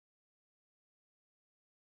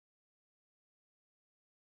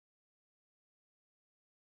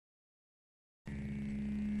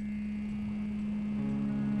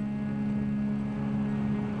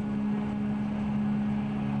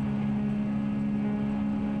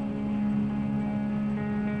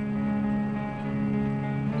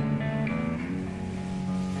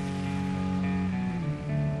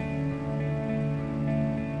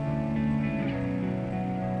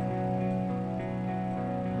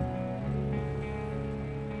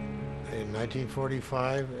In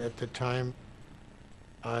 1945, at the time,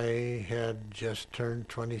 I had just turned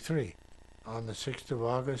 23. On the 6th of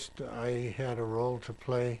August, I had a role to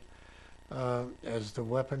play as the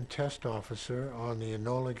weapon test officer on the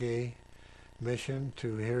Enola Gay mission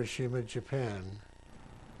to Hiroshima, Japan.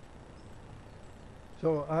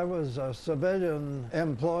 So I was a civilian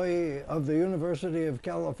employee of the University of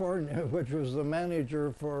California, which was the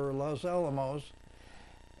manager for Los Alamos.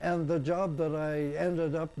 And the job that I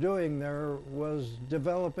ended up doing there was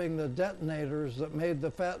developing the detonators that made the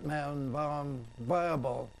Fat Man bomb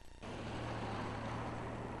viable.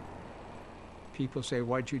 People say,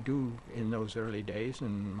 what'd you do in those early days?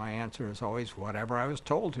 And my answer is always, whatever I was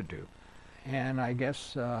told to do. And I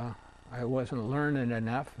guess I wasn't learned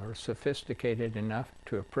enough or sophisticated enough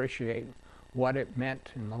to appreciate what it meant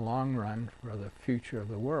in the long run for the future of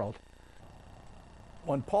the world.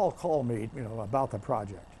 When Paul called me, about the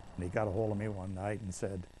project, and he got a hold of me one night and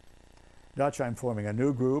said, Dutch, I'm forming a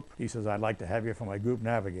new group. He says, I'd like to have you for my group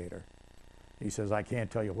navigator. He says, I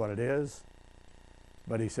can't tell you what it is,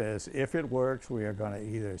 but he says, if it works, we are going to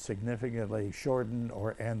either significantly shorten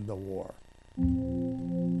or end the war.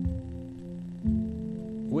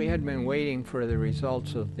 We had been waiting for the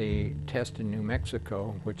results of the test in New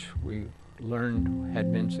Mexico, which we learned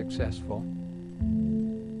had been successful.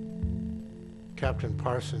 Captain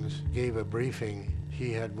Parsons gave a briefing.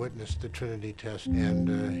 He had witnessed the Trinity test, and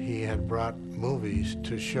he had brought movies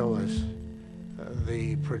to show us.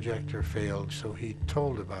 The projector failed, so he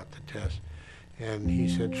told about the test. And he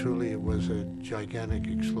said truly it was a gigantic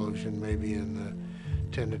explosion, maybe in the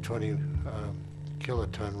 10 to 20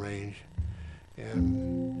 kiloton range.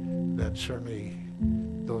 And that certainly,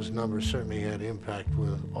 those numbers certainly had impact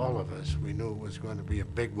with all of us. We knew it was going to be a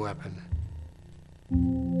big weapon.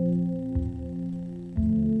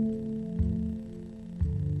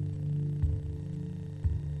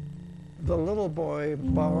 The little boy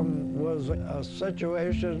bomb was a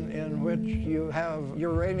situation in which you have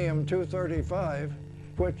uranium-235,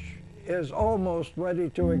 which is almost ready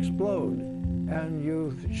to explode. And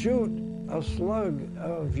you shoot a slug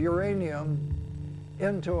of uranium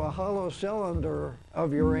into a hollow cylinder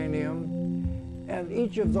of uranium, and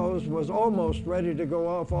each of those was almost ready to go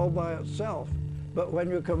off all by itself. But when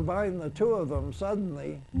you combine the two of them,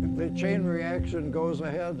 suddenly the chain reaction goes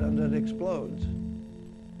ahead and it explodes.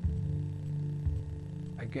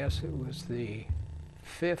 I guess it was the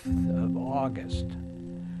 5th of August.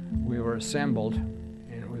 We were assembled,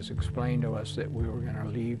 and it was explained to us that we were going to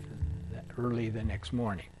leave early the next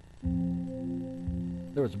morning.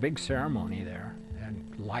 There was a big ceremony there,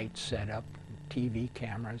 and lights set up, and TV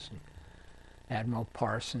cameras, and Admiral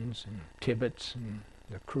Parsons and Tibbets and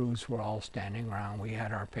the crews were all standing around. We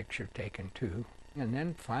had our picture taken too. And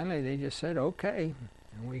then finally they just said, okay.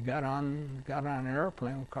 And we got on an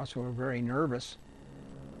airplane because we were very nervous.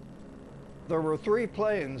 There were 3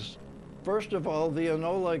 planes. First of all, the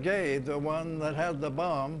Enola Gay, the one that had the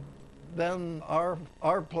bomb. Then our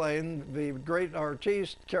plane, the Great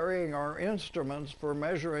Artiste, carrying our instruments for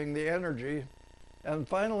measuring the energy. And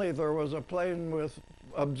finally, there was a plane with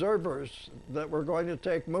observers that were going to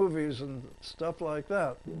take movies and stuff like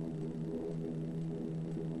that.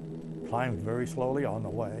 Climbed very slowly on the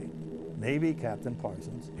way. Navy Captain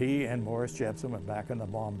Parsons. He and Morris Jepson went back in the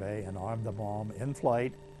bomb bay and armed the bomb in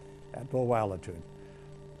flight at low altitude.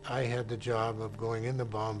 I had the job of going in the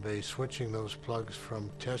bomb bay, switching those plugs from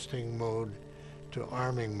testing mode to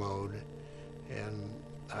arming mode, and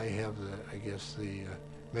I have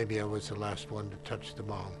maybe I was the last one to touch the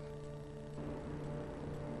bomb.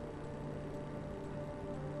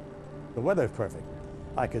 The weather's perfect.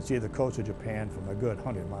 I could see the coast of Japan from a good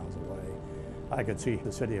 100 miles away. I could see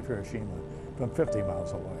the city of Hiroshima from 50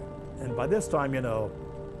 miles away. And by this time,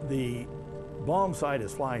 the bomb sight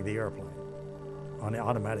is flying the airplane on the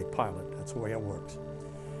automatic pilot. That's the way it works.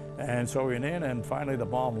 And so we went in, and finally the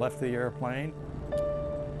bomb left the airplane.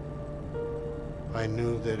 I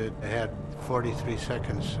knew that it had 43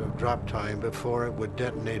 seconds of drop time before it would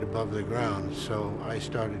detonate above the ground, so I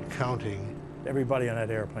started counting. Everybody on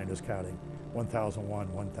that airplane was counting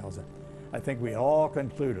 1,001, 1,000. I think we all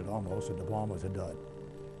concluded almost that the bomb was a dud.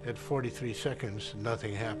 At 43 seconds,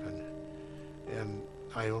 nothing happened. And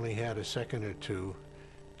I only had a second or two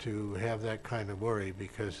to have that kind of worry,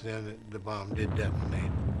 because then the bomb did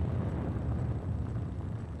detonate.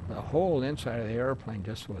 The whole inside of the airplane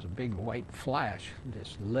just was a big white flash,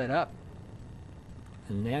 just lit up.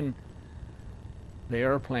 And then the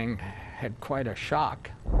airplane had quite a shock.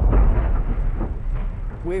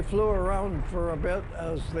 We flew around for a bit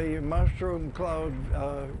as the mushroom cloud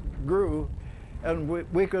grew, And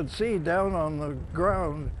we could see down on the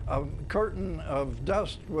ground a curtain of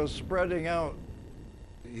dust was spreading out.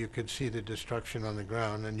 You could see the destruction on the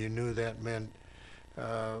ground, and you knew that meant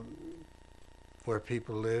where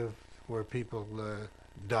people lived, where people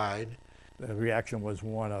died. The reaction was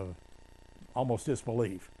one of almost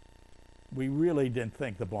disbelief. We really didn't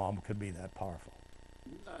think the bomb could be that powerful.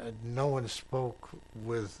 No one spoke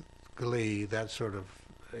with glee. That sort of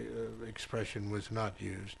expression was not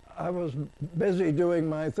used. I was busy doing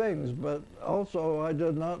my things, but also I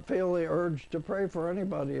did not feel the urge to pray for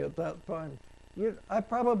anybody at that time. I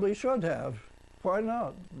probably should have. Why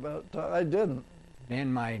not? But I didn't.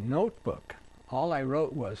 In my notebook, all I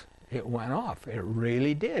wrote was, it went off. It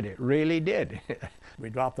really did. It really did. We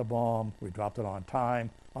dropped the bomb. We dropped it on time,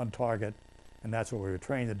 on target, and that's what we were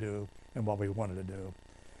trained to do and what we wanted to do.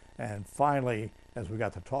 And finally, as we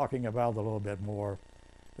got to talking about it a little bit more,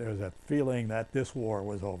 there was a feeling that this war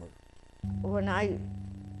was over. When I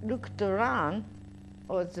looked around,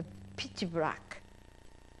 it was pitch black.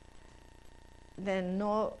 Then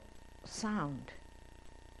no sound.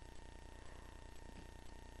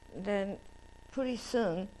 Then pretty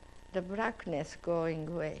soon, the blackness going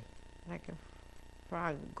away, like a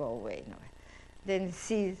frog go away. Then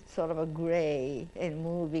see sort of a gray and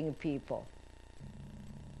moving people.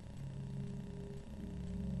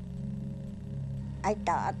 開い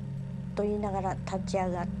たと言いながら立ち上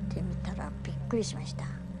がってみたらびっくりしました。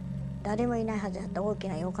誰もいないはずだった大き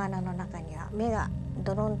な横穴の中には目が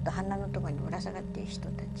ドロンと鼻のところにぶら下がっている人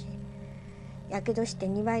たち、やけどして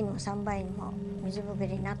2倍にも3倍にも水ぶくれ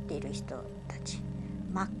になっている人たち、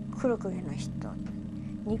真っ黒焦げの人、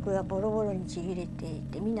肉がボロボロにちぎれてい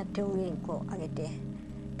て、みんな手を上にこう上げて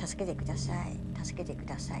「助けてください助けてく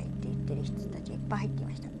ださい」って言ってる人たちいっぱい入ってい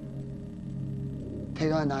ました。手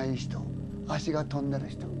がない人、足が飛んでる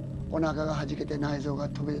人、お腹がはじけて内臓が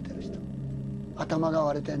飛び出てる人、頭が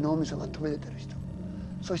割れて脳みそが飛び出てる人、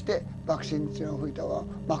そして爆心地の吹いたは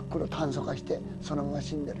真っ黒炭素化してそのまま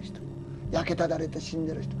死んでる人、焼けただれて死ん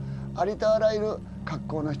でる人、ありとあらゆる格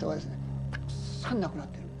好の人がですね、たくさん亡くなっ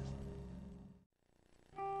てるんです。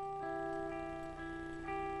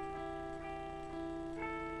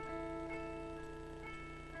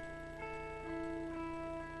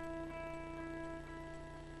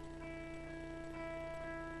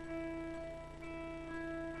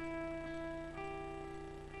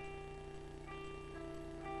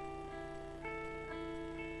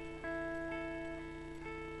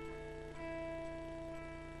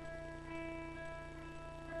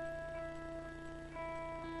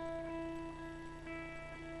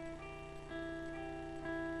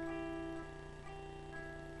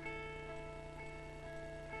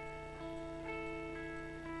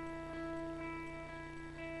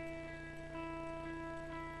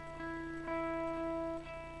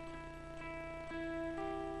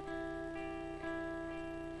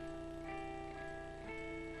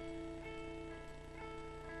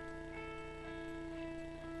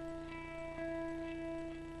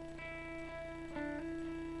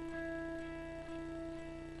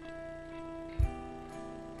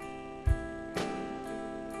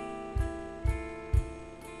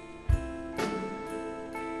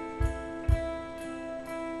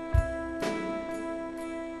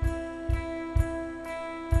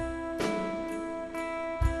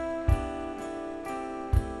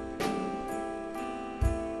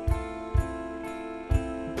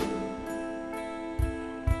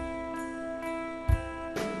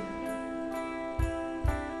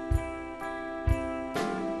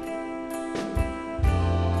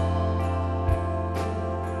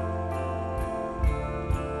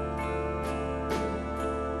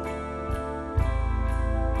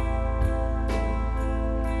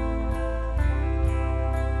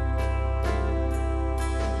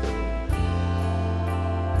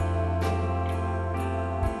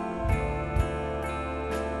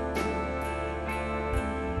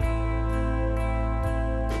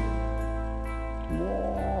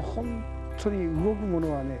本当に動くも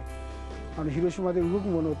のはね、広島で動く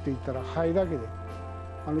ものって言ったら灰だけで、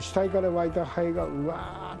死体から湧いた灰がう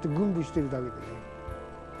わーって群舞してるだけでね、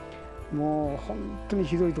もう本当に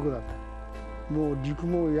ひどいとこだった。もう陸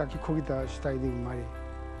も焼き焦げた死体で生まれ、も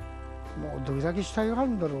うどれだけ死体がある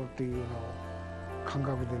んだろうっていうような感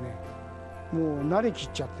覚でね、もう慣れきっ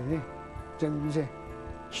ちゃってね、全然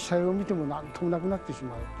死体を見ても何ともなくなってし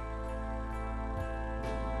まう。